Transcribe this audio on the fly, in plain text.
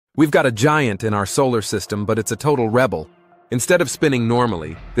We've got a giant in our solar system, but it's a total rebel. Instead of spinning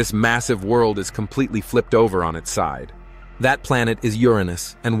normally, this massive world is completely flipped over on its side. That planet is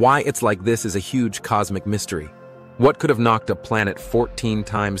Uranus, and why it's like this is a huge cosmic mystery. What could have knocked a planet 14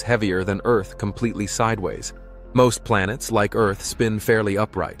 times heavier than Earth completely sideways? Most planets, like Earth, spin fairly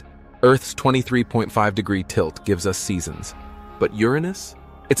upright. Earth's 23.5-degree tilt gives us seasons. But Uranus?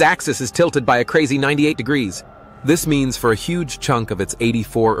 Its axis is tilted by a crazy 98 degrees. This means for a huge chunk of its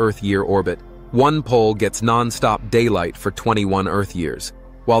 84 Earth-year orbit, one pole gets non-stop daylight for 21 Earth years,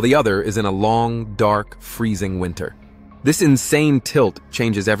 while the other is in a long, dark, freezing winter. This insane tilt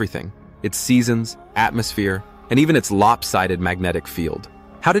changes everything: its seasons, atmosphere, and even its lopsided magnetic field.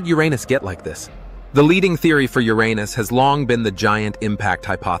 How did Uranus get like this? The leading theory for Uranus has long been the giant impact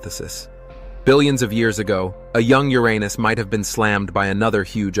hypothesis. Billions of years ago, a young Uranus might have been slammed by another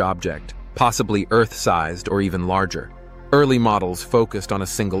huge object, possibly Earth-sized or even larger. Early models focused on a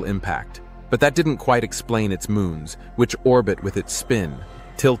single impact, but that didn't quite explain its moons, which orbit with its spin,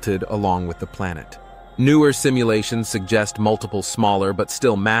 tilted along with the planet. Newer simulations suggest multiple smaller but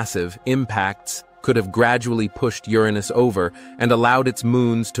still massive impacts could have gradually pushed Uranus over and allowed its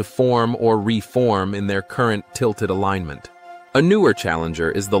moons to form or reform in their current tilted alignment. A newer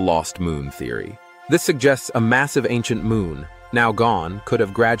challenger is the lost moon theory. This suggests a massive ancient moon, now gone, could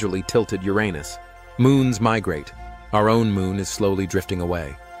have gradually tilted Uranus. Moons migrate. Our own moon is slowly drifting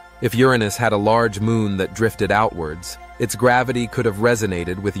away. If Uranus had a large moon that drifted outwards, its gravity could have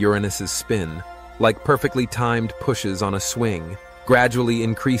resonated with Uranus's spin, like perfectly timed pushes on a swing, gradually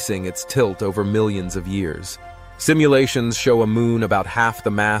increasing its tilt over millions of years. Simulations show a moon about half the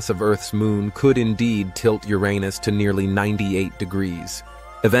mass of Earth's moon could indeed tilt Uranus to nearly 98 degrees.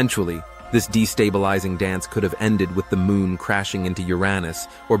 Eventually, this destabilizing dance could have ended with the moon crashing into Uranus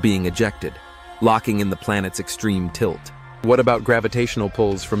or being ejected, locking in the planet's extreme tilt. What about gravitational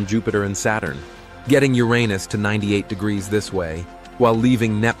pulls from Jupiter and Saturn? Getting Uranus to 98 degrees this way, while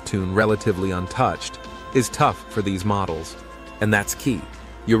leaving Neptune relatively untouched, is tough for these models. And that's key.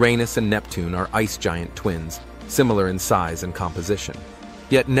 Uranus and Neptune are ice giant twins, similar in size and composition.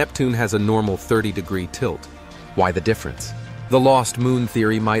 Yet Neptune has a normal 30-degree tilt. Why the difference? The lost moon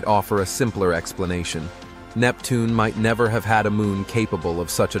theory might offer a simpler explanation. Neptune might never have had a moon capable of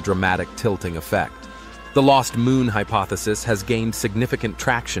such a dramatic tilting effect. The lost moon hypothesis has gained significant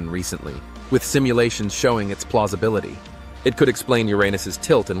traction recently, with simulations showing its plausibility. It could explain Uranus's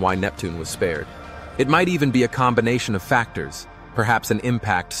tilt and why Neptune was spared. It might even be a combination of factors. Perhaps an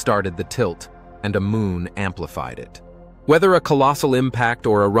impact started the tilt, and a moon amplified it. Whether a colossal impact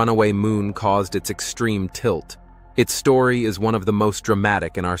or a runaway moon caused its extreme tilt, its story is one of the most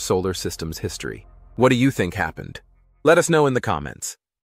dramatic in our solar system's history. What do you think happened? Let us know in the comments.